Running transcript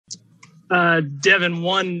Devin,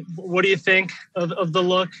 one, what do you think of the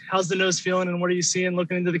look? How's the nose feeling, and what are you seeing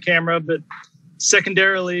looking into the camera? But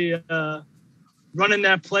secondarily, running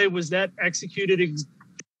that play, was that executed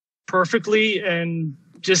perfectly, and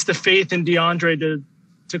just the faith in DeAndre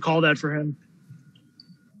to call that for him?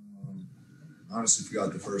 Honestly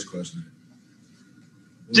forgot the first question.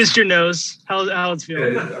 Just your nose, how it's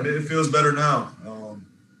feeling. Yeah, I mean, it feels better now.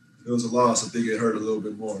 It was a loss. I think it hurt a little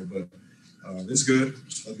bit more, but it's good.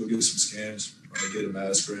 I'll go get some scans, get a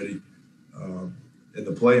mask ready. And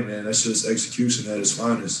the play, man, that's just execution at its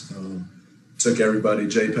finest. Took everybody,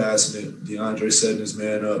 Jay passing it, DeAndre setting his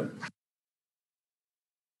man up.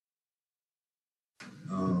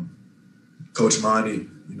 Coach Monty,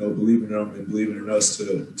 believing in them and believing in us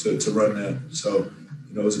to run that. So,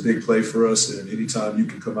 it was a big play for us, and anytime you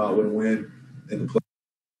can come out with a win in the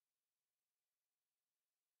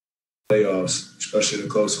playoffs, especially in a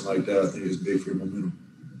close one like that, I think it's big for your momentum.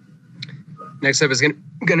 Next up is going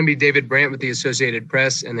to be David Brandt with the Associated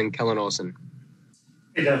Press, and then Kellen Olson.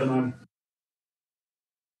 Hey, Devin, I'm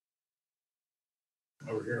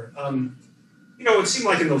over here. It seemed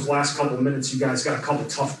like in those last couple of minutes, you guys got a couple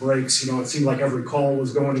tough breaks. It seemed like every call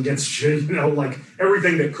was going against you. Like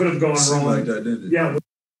everything that could have gone wrong. Like that, didn't it? Yeah,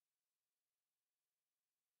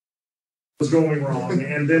 was going wrong,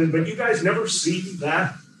 but you guys never seem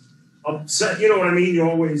that upset. You know what I mean? You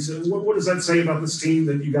always. What does that say about this team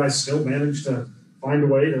that you guys still managed to find a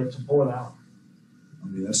way to pull it out? I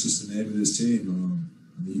mean, that's just the name of this team.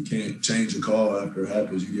 You can't change a call after it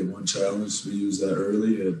happens. You get one challenge. We use that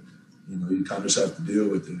early, and you kind of just have to deal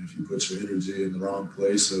with it. If you put your energy in the wrong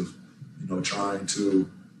place of, trying to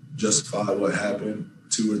justify what happened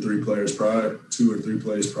two or three plays prior,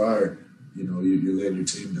 you're letting your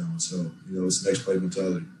team down. So, it's next play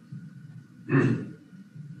mentality.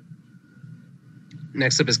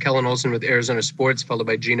 Next up is Kellen Olson with Arizona Sports, followed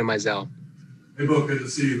by Gina Mizell. Hey, Bo, good to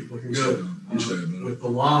see you. Looking good. With the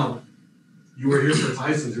lob, you were here for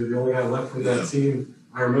Tyson's. You're the only guy left for that team.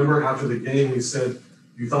 I remember after the game, you said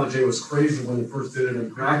you thought Jay was crazy when he first did it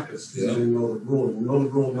in practice because you didn't know the rule. You know the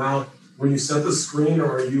rule now. When you set the screen,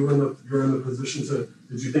 or are you're in the position to?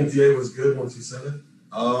 Did you think DA was good once you said it?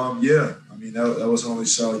 Yeah. I mean, that was the only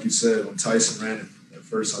shot, like you said, when Tyson ran it at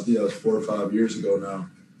first. I think that was 4 or 5 years ago now.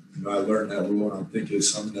 I learned that rule, and I think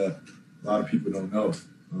it's something that a lot of people don't know.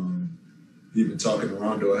 Even talking to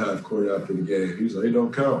Rondo at half court after the game, he was like, "It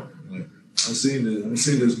don't count." I'm like, I've seen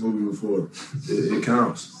this movie before. It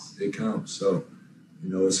counts. It counts. So,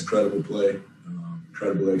 it's incredible play,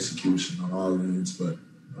 incredible execution on all ends. But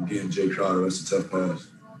again, Jay Crowder, that's a tough pass.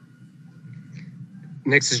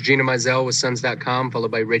 Next is Gina Mizell with Suns.com,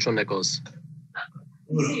 followed by Rachel Nichols.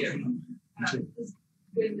 When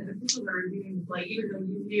the officials are reviewing the play, even though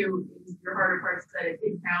you knew it was your harder parts that it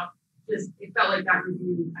did count, it felt like that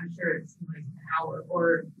review, I'm sure it seemed like an hour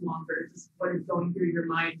or longer. Just what is going through your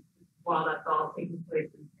mind while that's all taking place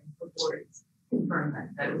and before it's confirmed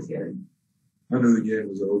that it was good? I knew the game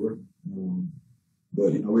was over,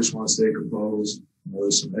 but we just want to stay composed.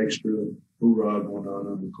 There's some extra hoorah going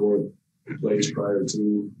on the court. Plays prior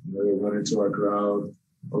to, they run into our crowd,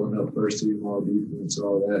 pulling up first team all defense,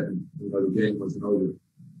 all that, and the game wasn't over.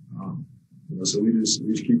 So we just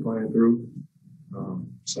keep playing through.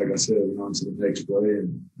 So like I said, we're on to the next play,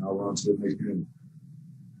 and now we're on to the next game.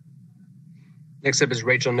 Next up is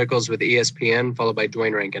Rachel Nichols with ESPN, followed by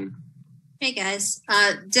Dwayne Rankin. Hey guys,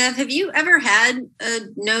 Dev, have you ever had a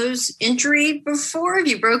nose injury before? Have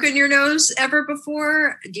you broken your nose ever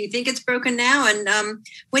before? Do you think it's broken now? And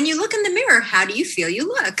when you look in the mirror, how do you feel you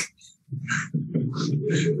look?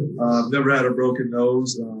 I've never had a broken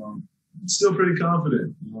nose. I'm still pretty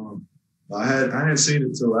confident. I hadn't seen it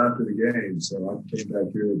until after the game, so I came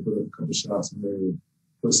back here and put a couple shots in there and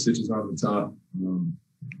put stitches on the top.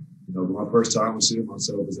 My first time seeing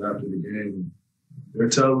myself was after the game. They're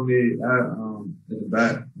telling me in the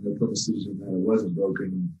back, they're putting stitches in there, it wasn't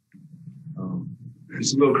broken.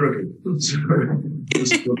 It's a little crooked. It's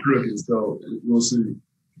a little crooked, so we'll see.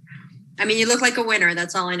 I mean, you look like a winner.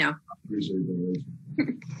 That's all I know. I appreciate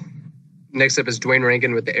that. Next up is Dwayne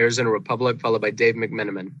Rankin with the Arizona Republic, followed by Dave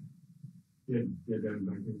McMenamin. Yeah,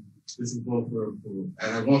 Devin. This is both for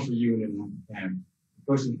one for you and the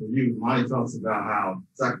question for you. Monty talks about how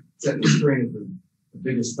setting the screen is the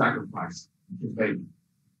biggest sacrifice you can make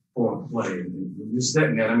for a play. And when you're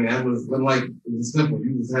setting that, I mean, it was simple.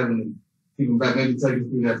 You was having to keep them back, maybe take us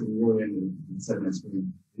through that to the real end and setting that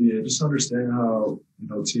screen. Yeah, just understand how,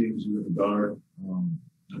 teams are in the guard.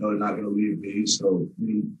 I know they're not going to leave me, so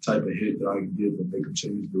any type of hit that I can get to make them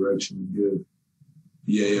change direction and give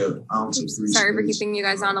an ounce of free Sorry for space. keeping you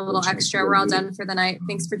guys on a little extra. We're all done for the night.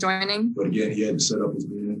 Thanks for joining. But again, he had to set up his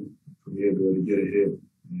man for me get a hit.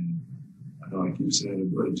 And I know I keep saying it,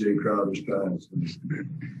 but a Jay Crowder's pass,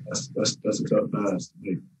 that's a tough pass to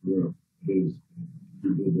make. Real, it is. He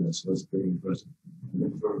did that, so that's pretty impressive.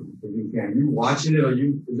 You watching it, or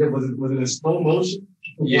was it in slow motion?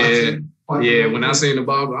 Yeah. Yeah, when I seen the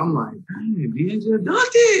ball, I'm like, dang, he just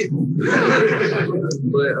dunked it.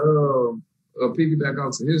 But piggyback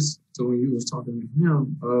off to when you was talking to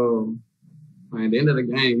him, at the end of the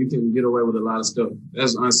game, you can get away with a lot of stuff.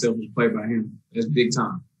 That's an unselfish play by him. That's big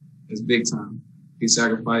time. That's big time. He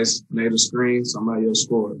sacrificed, made a screen, somebody else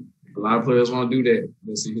scored. A lot of players want to do that.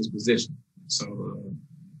 That's in his position. So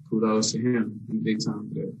kudos to him. He's big time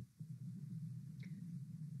for that.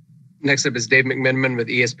 Next up is Dave McMiniman with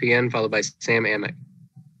ESPN, followed by Sam Amick.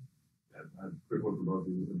 Quick one about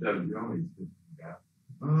Devin. You only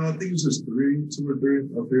I think it's just 2 or 3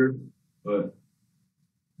 up here, but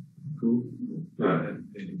cool. And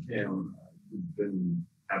Cam, you've been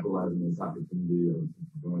capitalizing this opportunity of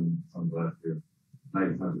going some last year. Now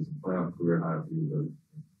it's not just a playoff career high for you, but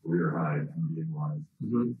career high NBA-wise.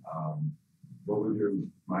 Mm-hmm. What was your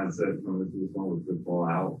mindset coming into this one with the ball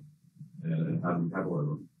out, and how do you capitalize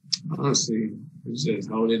on it? Honestly, it's just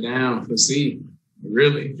hold it down for C.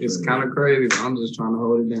 Really, it's kind of crazy, but I'm just trying to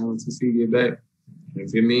hold it down to C get back.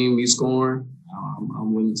 If it means me scoring,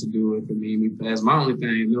 I'm willing to do it. If it means me pass, my only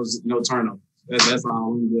thing, no turnover. That's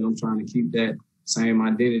all I'm doing. I'm trying to keep that same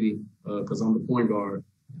identity because I'm the point guard.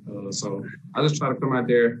 So I just try to come out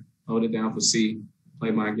there, hold it down for C,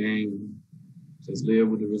 play my game, just live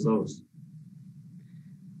with the results.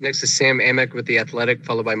 Next is Sam Amick with The Athletic,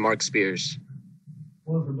 followed by Mark Spears.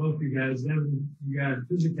 Well, for both of you guys, then you got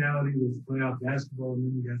physicality with playoff basketball, and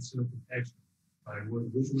then you got self-protection. Like,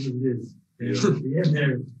 which one it is? And the end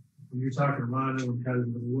there, when you're talking to Rondo and kind of,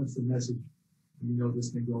 what's the message when you know this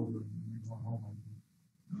thing over and you're going home?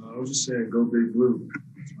 I was just saying, go Big Blue.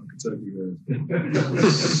 That's my Kentucky guys.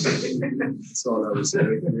 That's all I was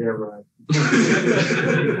saying. Yeah, right.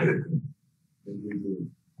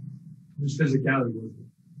 There's physicality with it.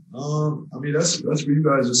 I mean, that's for you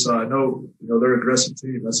guys to decide. I know, they're an aggressive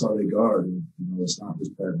team. That's how they guard. And, it's not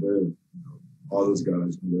just Pat Bear. All those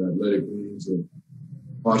guys, they're athletic wings.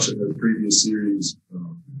 Watching their previous series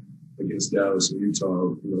against Dallas and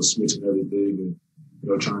Utah, switching everything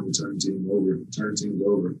and, trying to turn teams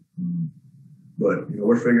over. But,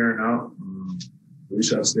 we're figuring out. We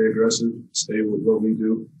just have to stay aggressive, stay with what we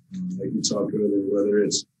do. Like you talked earlier, whether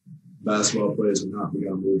it's basketball players or not, we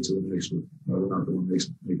got to move to the next one. We're not the one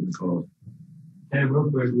making the call. And real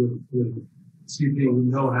quick, with CP, we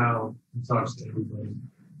know how he talks to everybody.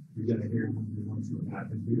 You're going to hear him once in a while.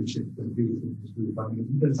 And leadership for the people in this group. I mean,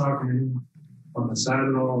 you've been talking to him on the side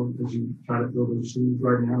at all because you try to fill those shoes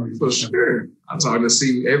right now. For sure. I'm talking to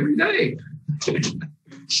C every day.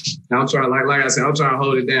 I'm trying, like I said, I'm trying to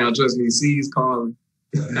hold it down. Trust me, C's calling.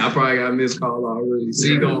 I probably got a missed call already.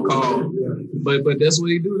 C gonna call, but that's what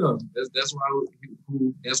he do though. That's why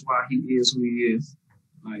he is who he is.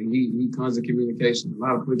 Like he constant communication. A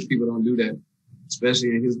lot of people don't do that, especially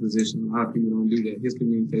in his position. A lot of people don't do that. His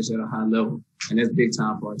communication at a high level, and that's big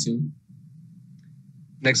time for our team.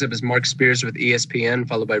 Next up is Mark Spears with ESPN,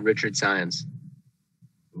 followed by Richard Science.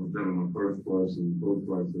 My first question, both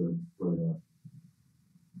questions, but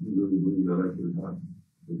you really believe that actually happened?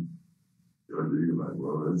 You're like,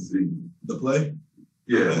 well, let's see. The play?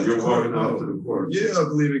 Yeah, you're walking out to the court. Yeah, I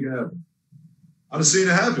believe it can happen. I've seen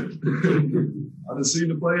it happen. I've seen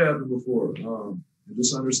the play happen before. And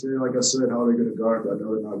just understand, like I said, how they're going to guard. I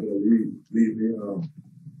know they're not going to leave me.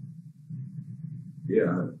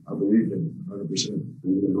 I believe in it 100%.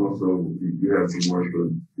 And also, you have some work for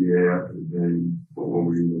the after the game. What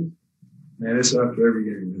were you? Man, it's after every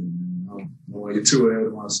game. Man. I don't want to get too ahead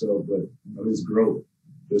of myself, but his growth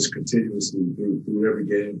just continuously through every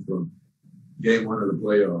game from game one of the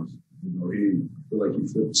playoffs. He feel like he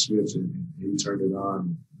flipped the switch and he turned it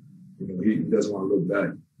on. He doesn't want to look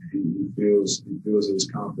back. He feels his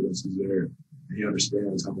confidence is there. And he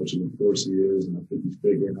understands how much of a force he is, and I think he's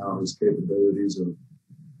figuring out his capabilities of,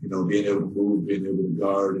 being able to move, being able to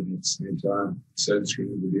guard, and at the same time setting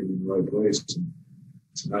screens and being in the right place. And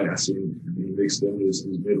tonight I see him. He extended his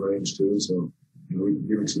mid-range too, so we can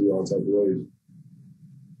give it to you all type of ways.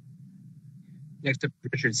 Next up,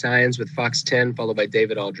 Richard Science with Fox 10, followed by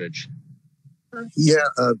David Aldridge. Yeah,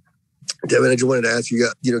 Devin, I just wanted to ask you,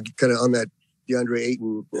 kind of on that DeAndre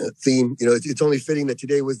Ayton theme. It's only fitting that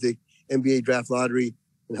today was the NBA draft lottery,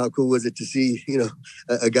 and how cool was it to see,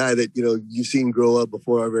 a guy that, you've seen grow up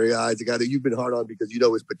before our very eyes, a guy that you've been hard on because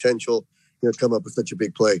his potential, come up with such a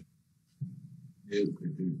big play. It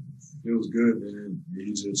feels good, man.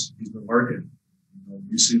 He's been working.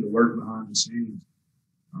 You see the work behind the scenes.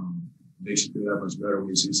 makes you feel that much better when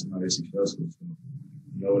you see somebody successful. So,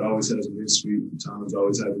 it always hasn't been sweet. The times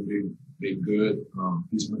always haven't been good.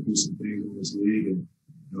 He's went through some things in this league, and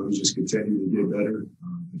he just continued to get better,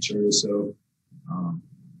 mature himself.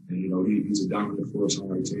 And he's a dominant force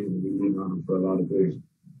on our team, and we lean on him for a lot of things.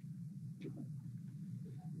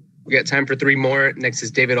 We got time for 3 more. Next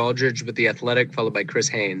is David Aldridge with The Athletic, followed by Chris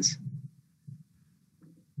Haynes.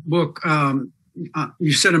 Look,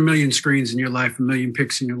 you said 1 million screens in your life, 1 million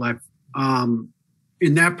picks in your life.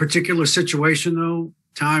 In that particular situation, though,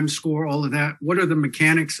 time, score, all of that, what are the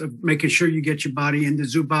mechanics of making sure you get your body into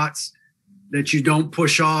Zubats, that you don't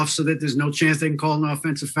push off so that there's no chance they can call an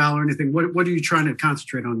offensive foul or anything? What are you trying to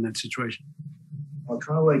concentrate on in that situation?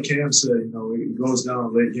 Kind of like Cam said, it goes down a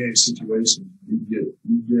late game situation. You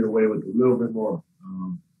get away with a little bit more.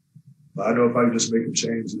 But I know if I can just make him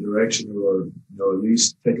change the direction or, at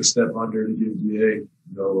least take a step under to give DA,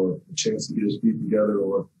 a chance to get his feet together,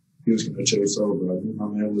 or he was going to chase over. I knew my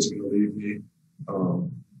man wasn't going to leave me.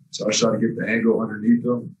 So I tried to get the angle underneath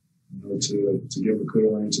him, to give him a clear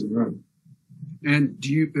lane to the run. And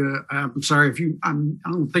do you, I'm sorry if I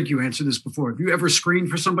don't think you answered this before. Have you ever screened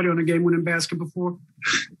for somebody on a game-winning basket before?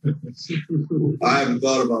 I haven't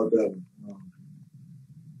thought about that.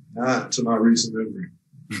 Not to my recent memory.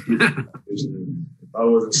 If I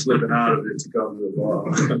wasn't slipping out of it to come to the ball,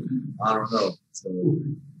 I don't know. So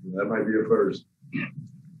that might be a first.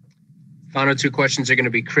 Final 2 questions are going to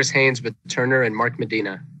be Chris Haynes with Turner and Mark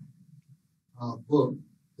Medina. Look,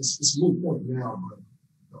 it's a moot point now, but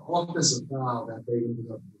the offensive foul that they ended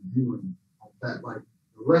up reviewing, that the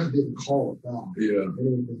ref didn't call a foul. Yeah.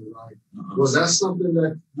 Anything like. Was that something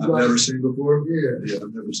that I've never seen before? Yeah.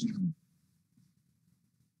 I've never seen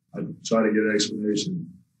it. I try to get an explanation.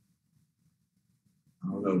 I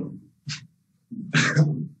don't know.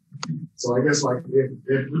 So I guess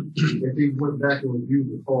if he went back and reviewed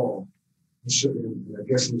the call,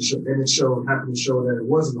 happened to show that it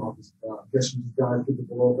wasn't offensive foul. I guess you guys get the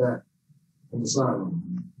ball back on the sideline.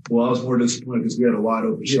 Well, I was more disappointed because we had a wide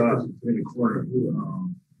open shot in the corner.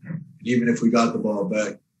 Even if we got the ball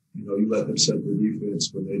back, you let them set their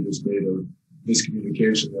defense when they just made a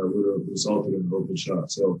miscommunication that would have resulted in an open shot.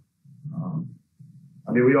 So,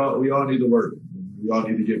 we all need to work. We all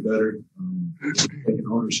need to get better, taking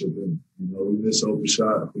ownership. And, we miss open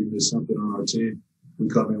shot. If we miss something on our team, we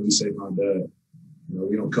come in, we say, my bad.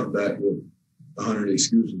 We don't come back with 100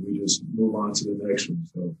 excuses. We just move on to the next one.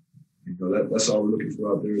 So, that's all we're looking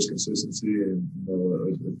for out there is consistency and, a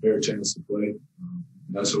fair chance to play. And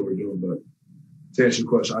that's what we're doing. But to answer your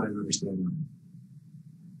question, I didn't understand that.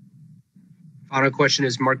 Final question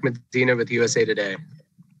is Mark Medina with USA Today.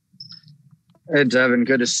 Hey, Devin,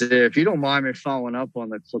 good to see you. If you don't mind me following up on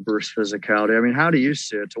the Clippers' physicality, how do you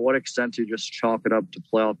see it? To what extent do you just chalk it up to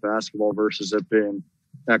playoff basketball versus it being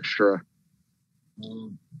extra?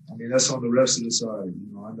 That's on the rest of the side.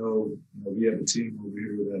 I know we have a team over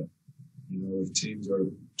here that, if teams are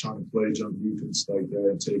trying to play jump defense like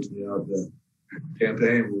that and takes me out, that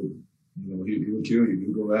campaign will, he will kill you.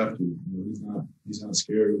 He'll go after you. He's not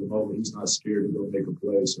scared of the moment. He's not scared to go make a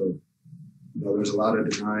play. So, there's a lot of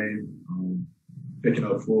denying, picking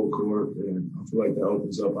up full court, and I feel like that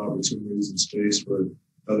opens up opportunities and space for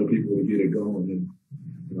other people to get it going. And,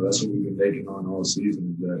 that's what we've been making on all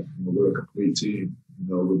season, is that, we're a complete team,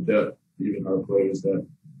 with depth, even our players that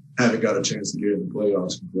haven't got a chance to get in the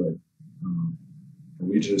playoffs can play. And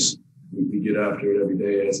we get after it every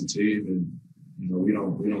day as a team, and, we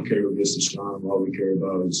don't care who gets the shine. All we care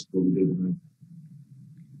about is what we did tonight.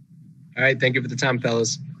 All right. Thank you for the time,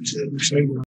 fellas. Appreciate it.